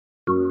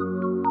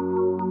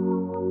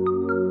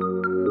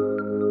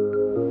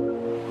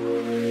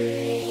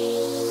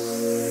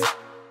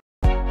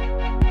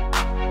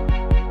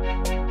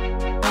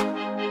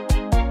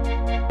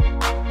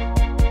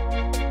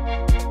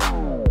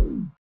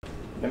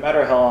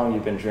matter how long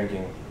you've been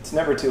drinking, it's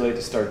never too late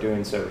to start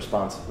doing so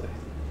responsibly.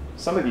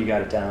 Some of you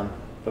got it down,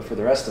 but for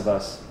the rest of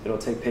us, it'll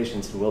take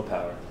patience and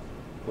willpower.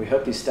 We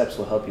hope these steps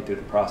will help you through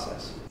the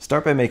process.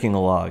 Start by making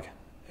a log.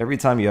 Every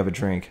time you have a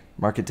drink,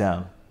 mark it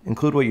down.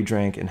 Include what you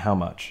drank and how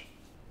much.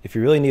 If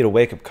you really need a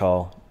wake-up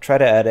call, try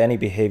to add any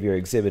behavior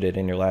exhibited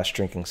in your last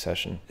drinking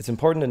session. It's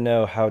important to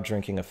know how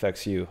drinking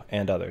affects you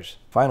and others.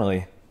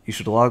 Finally, you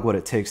should log what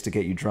it takes to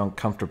get you drunk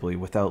comfortably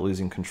without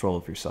losing control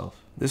of yourself.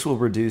 This will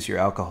reduce your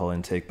alcohol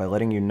intake by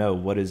letting you know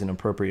what is an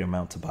appropriate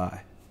amount to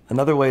buy.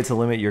 Another way to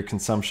limit your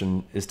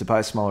consumption is to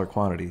buy smaller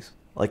quantities,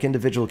 like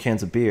individual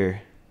cans of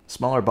beer,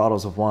 smaller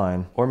bottles of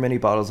wine, or mini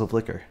bottles of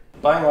liquor.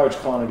 Buying large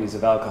quantities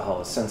of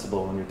alcohol is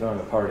sensible when you're throwing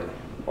a party,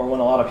 or when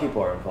a lot of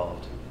people are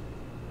involved.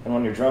 And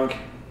when you're drunk,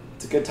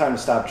 it's a good time to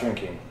stop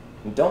drinking.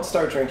 And don't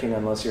start drinking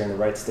unless you're in the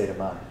right state of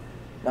mind,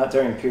 not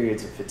during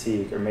periods of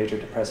fatigue or major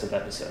depressive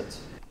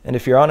episodes. And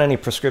if you're on any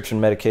prescription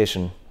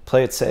medication,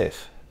 play it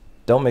safe.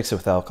 Don't mix it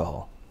with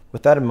alcohol.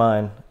 With that in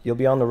mind, you'll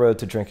be on the road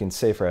to drinking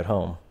safer at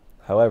home.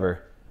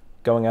 However,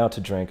 going out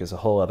to drink is a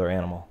whole other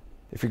animal.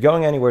 If you're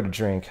going anywhere to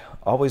drink,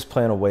 always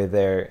plan a way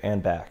there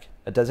and back.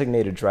 A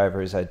designated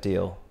driver is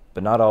ideal,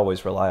 but not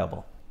always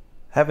reliable.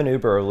 Have an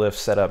Uber or Lyft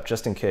set up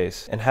just in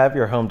case, and have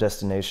your home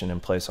destination in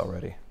place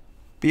already.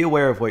 Be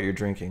aware of what you're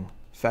drinking.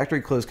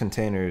 Factory-closed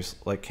containers,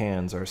 like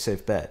cans, are a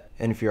safe bet,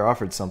 and if you're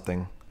offered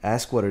something,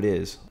 ask what it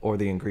is or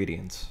the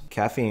ingredients.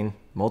 Caffeine,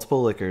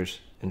 multiple liquors,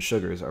 and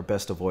sugars are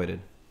best avoided.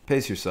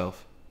 Pace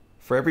yourself.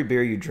 For every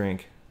beer you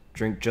drink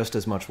just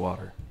as much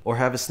water. Or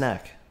have a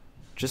snack.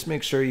 Just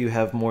make sure you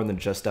have more than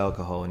just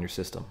alcohol in your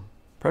system.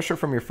 Pressure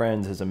from your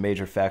friends is a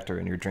major factor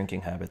in your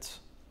drinking habits.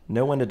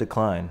 Know when to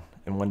decline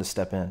and when to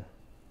step in.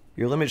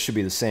 Your limit should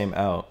be the same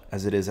out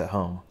as it is at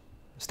home.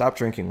 Stop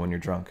drinking when you're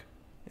drunk.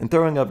 And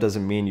throwing up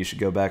doesn't mean you should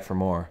go back for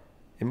more.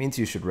 It means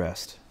you should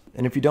rest.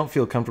 And if you don't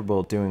feel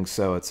comfortable doing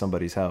so at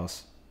somebody's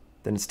house,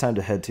 then it's time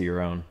to head to your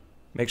own.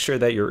 Make sure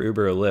that your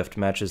Uber or Lyft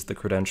matches the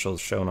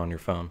credentials shown on your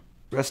phone.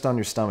 Rest on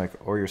your stomach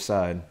or your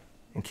side,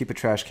 and keep a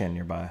trash can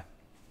nearby.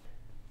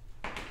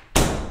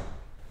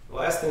 The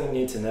last thing you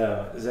need to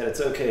know is that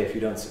it's okay if you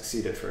don't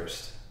succeed at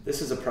first.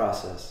 This is a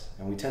process,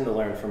 and we tend to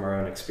learn from our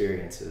own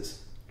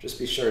experiences. Just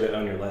be sure to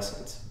own your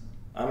lessons.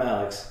 I'm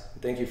Alex,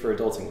 and thank you for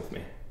adulting with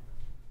me.